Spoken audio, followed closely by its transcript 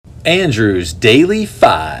Andrew's Daily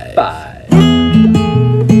Five.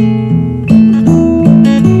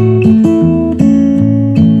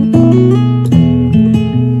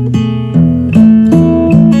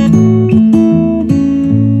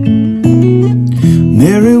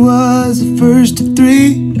 Mary was the first of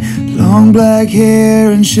three, long black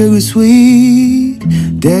hair and sugar sweet,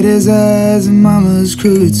 daddy's eyes and mama's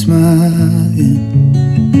crooked smile.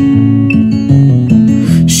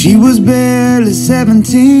 She was barely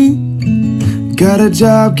 17, got a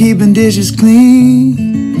job keeping dishes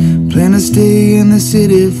clean, planned to stay in the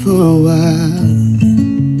city for a while.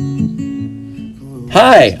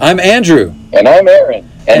 Hi, I'm Andrew. And I'm Aaron.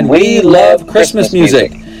 And we love Christmas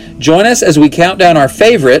music. Join us as we count down our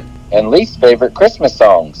favorite and least favorite Christmas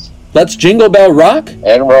songs. Let's Jingle Bell Rock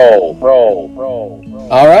and roll.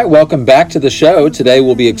 All right, welcome back to the show. Today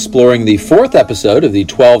we'll be exploring the fourth episode of the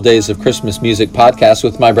 12 Days of Christmas Music podcast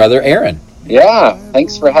with my brother Aaron. Yeah,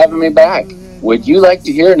 thanks for having me back. Would you like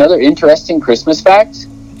to hear another interesting Christmas fact?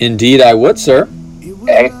 Indeed I would, sir.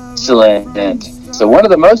 Excellent. So one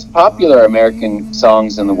of the most popular American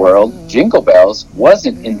songs in the world, Jingle Bells,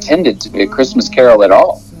 wasn't intended to be a Christmas carol at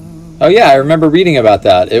all. Oh yeah, I remember reading about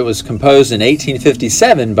that. It was composed in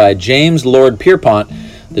 1857 by James Lord Pierpont.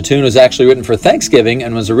 The tune was actually written for Thanksgiving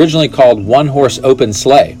and was originally called One Horse Open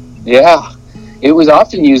Sleigh. Yeah, it was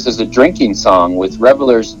often used as a drinking song, with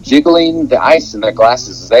revelers jiggling the ice in their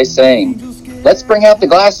glasses as they sang, "Let's bring out the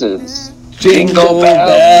glasses. Jingle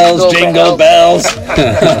bells, jingle bells."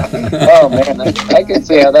 Oh man, I could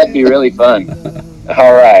see how that'd be really fun.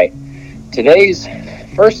 All right, today's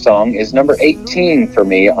first song is number 18 for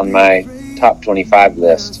me on my top 25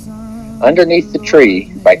 list. Underneath the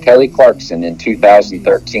Tree by Kelly Clarkson in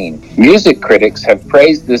 2013. Music critics have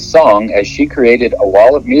praised this song as she created a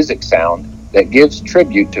wall of music sound that gives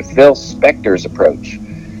tribute to Phil Spector's approach.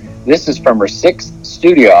 This is from her 6th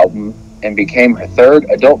studio album and became her 3rd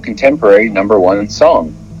adult contemporary #1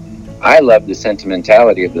 song. I love the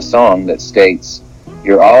sentimentality of the song that states,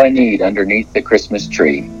 "You're all I need underneath the Christmas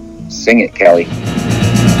tree." Sing it, Kelly.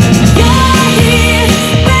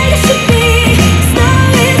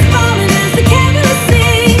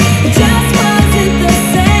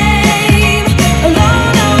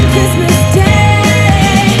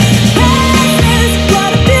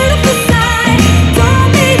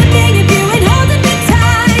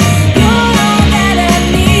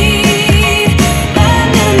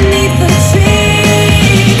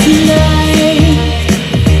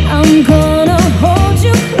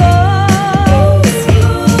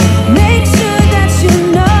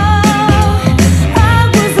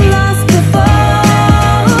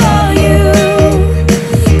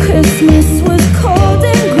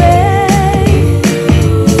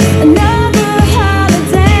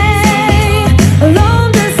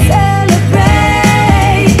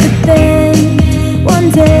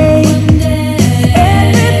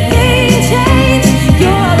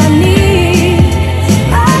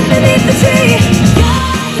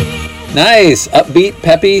 Nice, upbeat,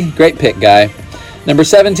 peppy, great pick, guy. Number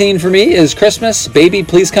 17 for me is Christmas, Baby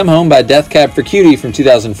Please Come Home by Death Cab for Cutie from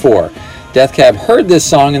 2004. Death Cab heard this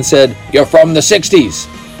song and said, "You're from the 60s."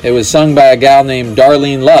 It was sung by a gal named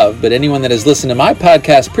Darlene Love, but anyone that has listened to my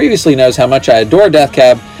podcast previously knows how much I adore Death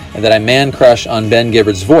Cab and that I man-crush on Ben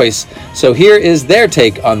Gibbard's voice. So here is their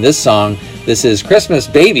take on this song. This is Christmas,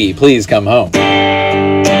 Baby Please Come Home.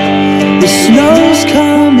 The snow's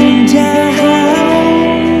coming down,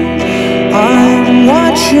 I'm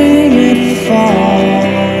watching it fall,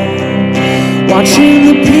 watching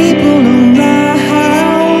the people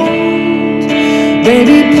around.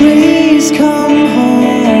 Baby, please come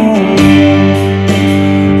home.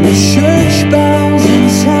 The church bells in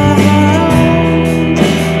town,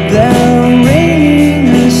 they're ringing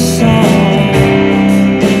a song.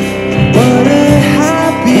 What a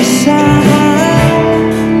happy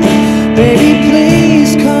sound. Baby,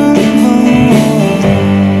 please come home.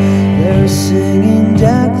 They're singing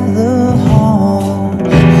Deck the Halls,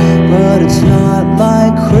 but it's not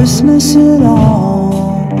like Christmas at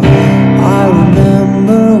all. I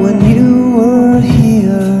remember when you were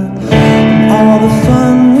here and all the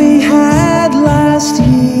fun we had last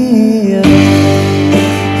year.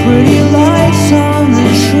 Pretty lights on the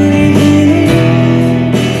tree,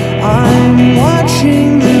 I'm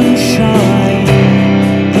watching them shine.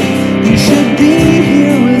 You should be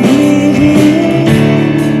here with me.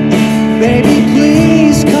 Baby,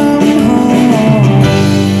 please come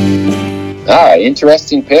home. Ah,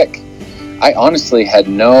 interesting pick. I honestly had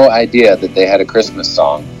no idea that they had a Christmas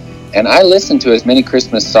song, and I listen to as many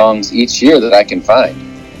Christmas songs each year that I can find.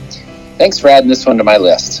 Thanks for adding this one to my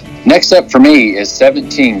list. Next up for me is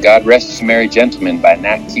 17, God Rest You Merry Gentlemen by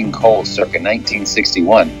Nat King Cole, circa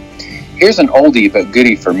 1961. Here's an oldie but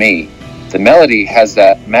goodie for me. The melody has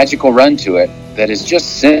that magical run to it that is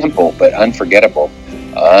just simple but unforgettable.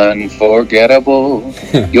 Unforgettable.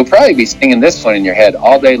 You'll probably be singing this one in your head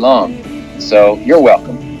all day long. So you're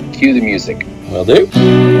welcome. Cue the music. Will do.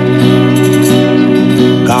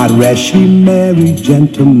 God rest ye merry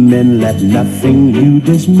gentlemen, let nothing you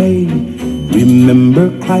dismay.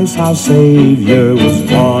 Remember Christ our Savior was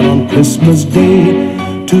born on Christmas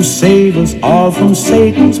Day to save us all from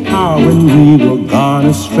Satan's power when we were gone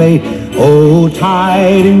astray. Oh,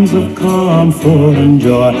 tidings of comfort and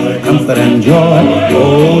joy, comfort and joy.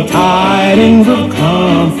 Oh, tidings of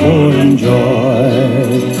comfort and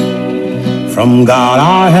joy. From God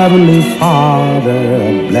our Heavenly Father,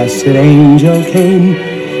 a blessed angel came,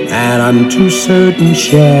 and unto certain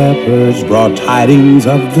shepherds brought tidings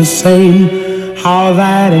of the same. How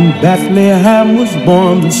that in Bethlehem was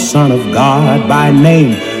born the Son of God by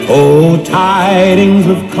name. Oh, tidings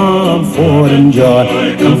of comfort and joy,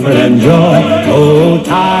 comfort and joy. Oh,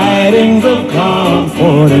 tidings of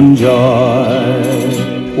comfort and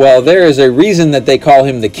joy. Well, there is a reason that they call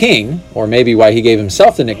him the King, or maybe why he gave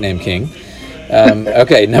himself the nickname King.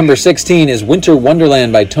 Okay, number 16 is Winter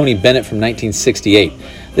Wonderland by Tony Bennett from 1968.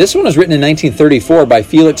 This one was written in 1934 by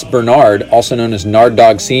Felix Bernard, also known as Nard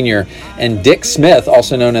Dog Sr., and Dick Smith,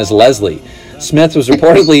 also known as Leslie. Smith was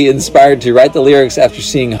reportedly inspired to write the lyrics after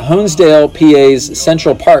seeing Honesdale, PA's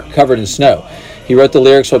Central Park covered in snow. He wrote the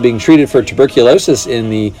lyrics while being treated for tuberculosis in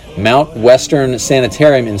the Mount Western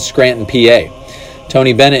Sanitarium in Scranton, PA.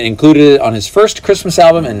 Tony Bennett included it on his first Christmas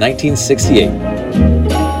album in 1968.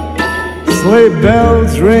 Sleigh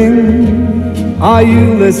bells ring, are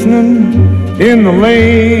you listening? In the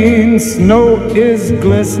lane, snow is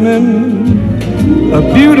glistening. A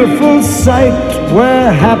beautiful sight,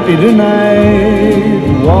 we're happy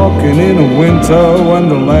tonight, walking in a winter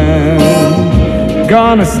wonderland.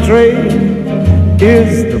 Gone astray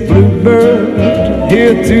is the bluebird,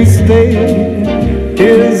 here to stay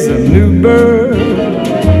is a new bird.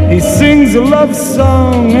 He sings a love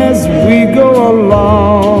song as we go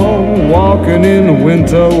along, walking in a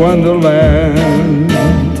winter wonderland.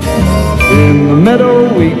 In the meadow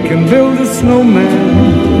we can build a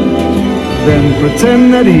snowman, then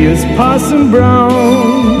pretend that he is Parson Brown.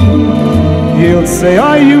 He'll say,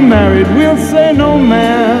 are you married? We'll say, no,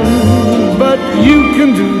 man, but you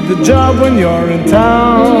can do the job when you're in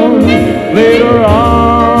town. Later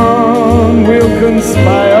on we'll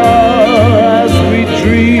conspire as we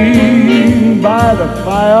dream by the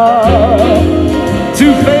fire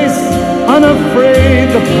to face unafraid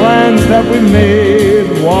the plans that we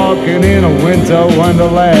made, walking in a winter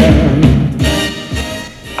wonderland.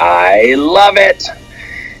 I love it.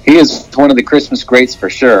 He is one of the Christmas greats for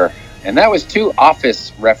sure. And that was 2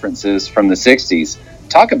 Office references from the 60s.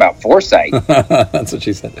 Talk about foresight. That's what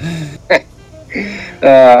she said.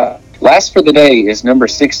 Last for the day is number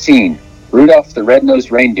 16, Rudolph the Red-Nosed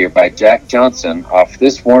Reindeer by Jack Johnson off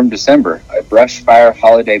This Warm December, a Brushfire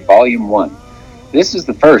Holiday Volume 1. This is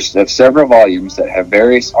the first of several volumes that have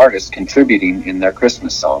various artists contributing in their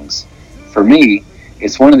Christmas songs. For me,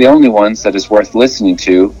 it's one of the only ones that is worth listening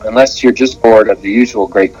to, unless you're just bored of the usual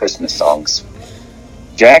great Christmas songs.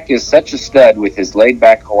 Jack is such a stud with his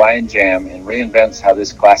laid-back Hawaiian jam and reinvents how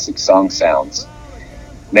this classic song sounds.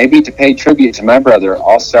 Maybe to pay tribute to my brother,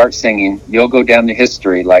 I'll start singing You'll Go Down to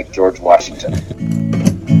History like George Washington.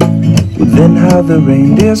 Well, then how the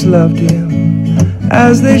reindeers loved him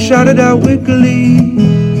as they shouted out with glee,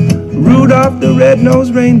 Rudolph the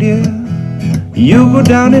red-nosed reindeer, you'll go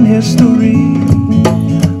down in history.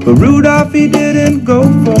 But Rudolph, he didn't go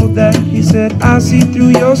for that. He said, I see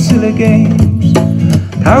through your silly games.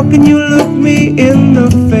 How can you look me in the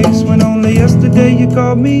face when only yesterday you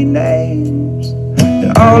called me names?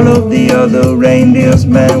 And all of the other reindeers,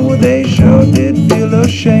 man, well, they sure did feel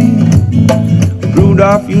ashamed.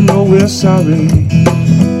 Rudolph, you know we're sorry.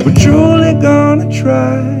 We're truly gonna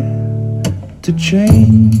try to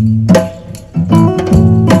change.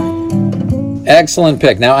 Excellent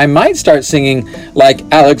pick. Now, I might start singing like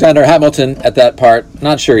Alexander Hamilton at that part.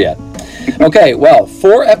 Not sure yet. Okay, well,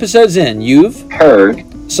 4 episodes in, you've heard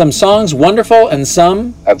some songs wonderful and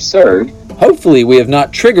some absurd. Hopefully, we have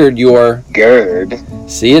not triggered your GERD.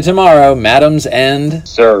 See you tomorrow, madams and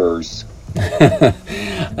sirs.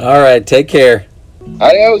 All right, take care.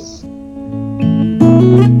 Adios.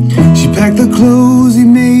 She packed the clothes, he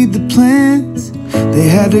made the plans. They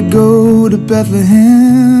had to go to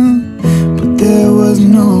Bethlehem, but there was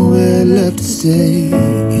nowhere left to stay.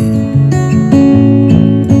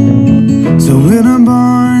 So in a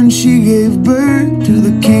barn she gave birth to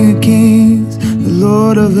the King of Kings, the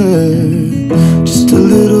Lord of Earth. Just a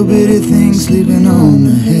little